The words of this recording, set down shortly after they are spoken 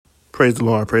Praise the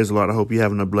Lord. Praise the Lord. I hope you're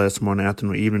having a blessed morning,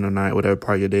 afternoon, evening, or night, whatever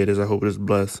part of your day it is. I hope it is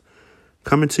blessed.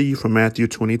 Coming to you from Matthew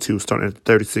 22, starting at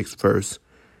the 36th verse.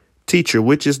 Teacher,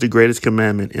 which is the greatest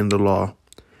commandment in the law?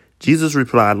 Jesus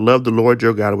replied, love the Lord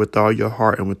your God with all your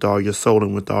heart and with all your soul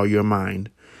and with all your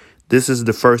mind. This is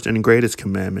the first and greatest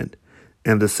commandment.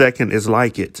 And the second is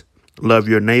like it. Love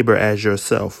your neighbor as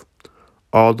yourself.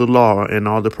 All the law and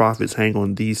all the prophets hang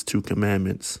on these two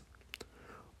commandments.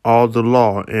 All the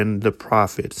law and the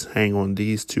prophets hang on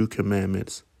these two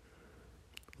commandments.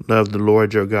 Love the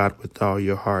Lord your God with all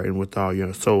your heart and with all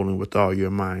your soul and with all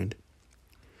your mind.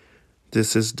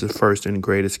 This is the first and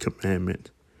greatest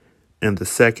commandment. And the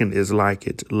second is like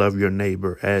it. Love your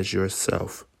neighbor as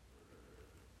yourself.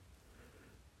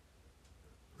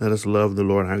 Let us love the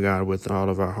Lord our God with all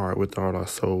of our heart, with all our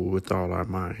soul, with all our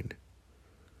mind.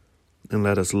 And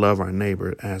let us love our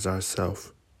neighbor as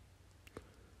ourselves.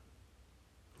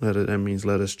 That means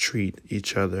let us treat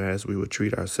each other as we would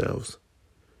treat ourselves.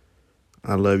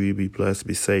 I love you. Be blessed.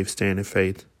 Be safe. Stand in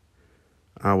faith.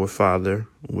 Our Father,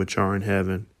 which art in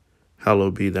heaven,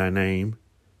 hallowed be thy name.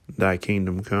 Thy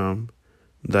kingdom come.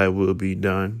 Thy will be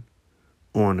done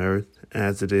on earth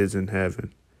as it is in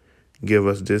heaven. Give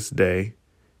us this day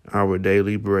our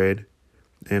daily bread,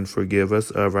 and forgive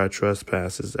us of our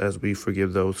trespasses as we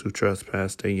forgive those who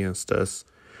trespass against us.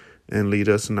 And lead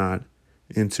us not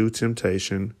into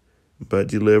temptation, but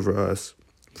deliver us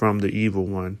from the evil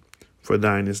one. For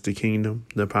thine is the kingdom,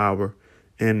 the power,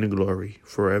 and the glory,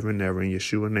 forever and ever. In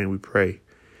Yeshua's name we pray.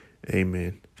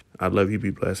 Amen. I love you. Be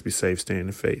blessed. Be safe. Stand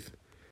in faith.